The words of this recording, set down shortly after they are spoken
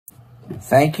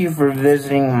Thank you for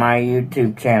visiting my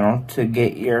YouTube channel to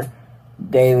get your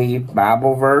daily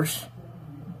Bible verse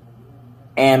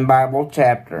and Bible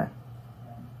chapter.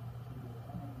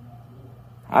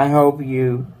 I hope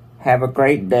you have a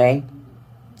great day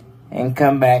and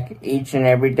come back each and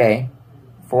every day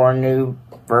for a new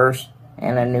verse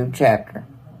and a new chapter.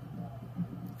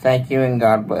 Thank you and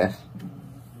God bless.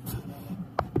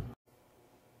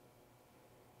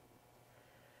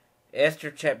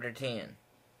 Esther Chapter 10.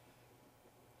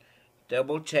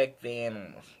 Double check the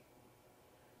Annals.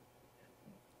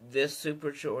 This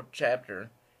super short chapter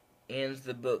ends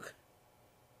the book,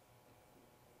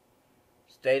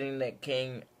 stating that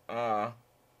King Ah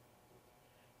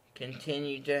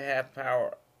continued to have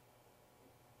power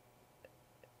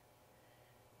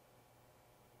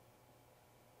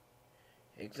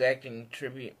exacting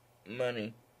tribute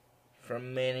money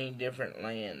from many different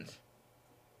lands.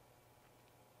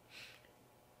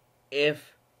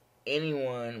 If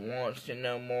anyone wants to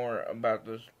know more about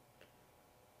the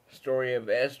story of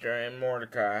Esther and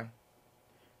Mordecai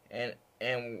and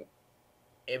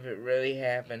if it really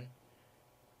happened,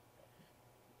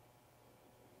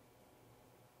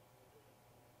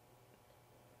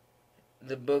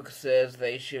 the book says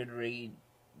they should read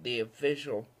the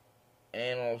official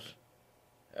Annals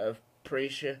of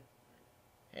Persia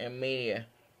and Media.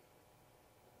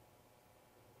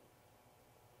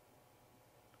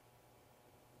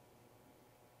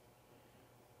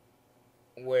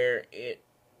 Where it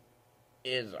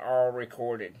is all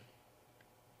recorded.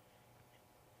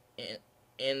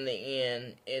 In the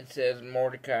end, it says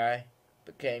Mordecai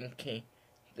became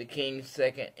the king's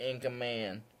second in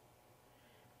command,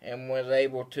 and was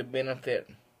able to benefit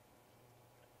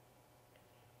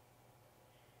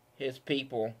his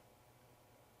people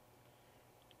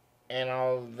and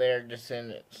all of their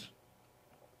descendants.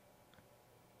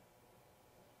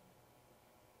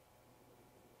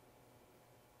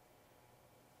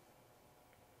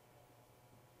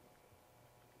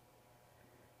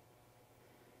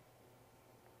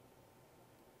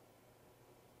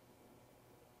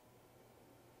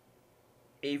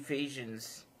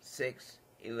 Ephesians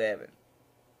 6:11.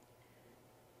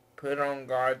 Put on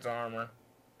God's armor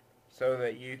so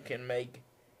that you can make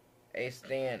a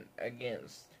stand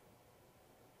against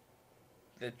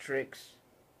the tricks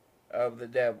of the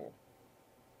devil.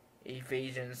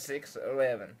 Ephesians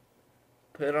 6:11.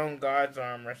 Put on God's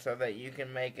armor so that you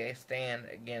can make a stand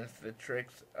against the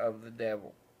tricks of the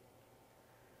devil.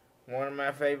 One of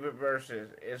my favorite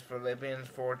verses is Philippians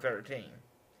 4:13,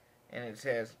 and it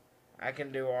says, I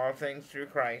can do all things through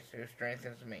Christ who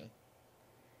strengthens me.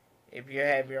 If you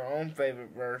have your own favorite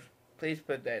verse, please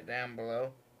put that down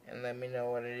below and let me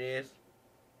know what it is.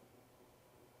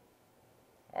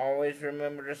 Always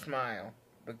remember to smile,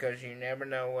 because you never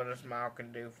know what a smile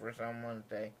can do for someone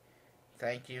today.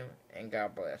 Thank you, and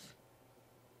God bless.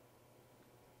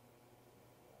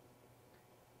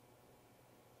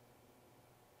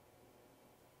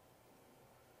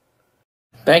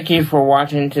 Thank you for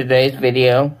watching today's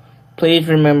video. Please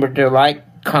remember to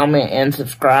like, comment, and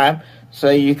subscribe so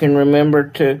you can remember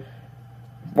to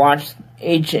watch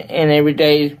each and every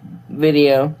day's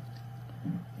video.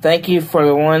 Thank you for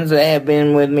the ones that have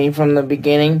been with me from the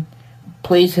beginning.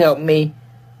 Please help me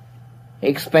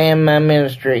expand my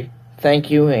ministry. Thank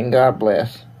you and God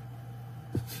bless.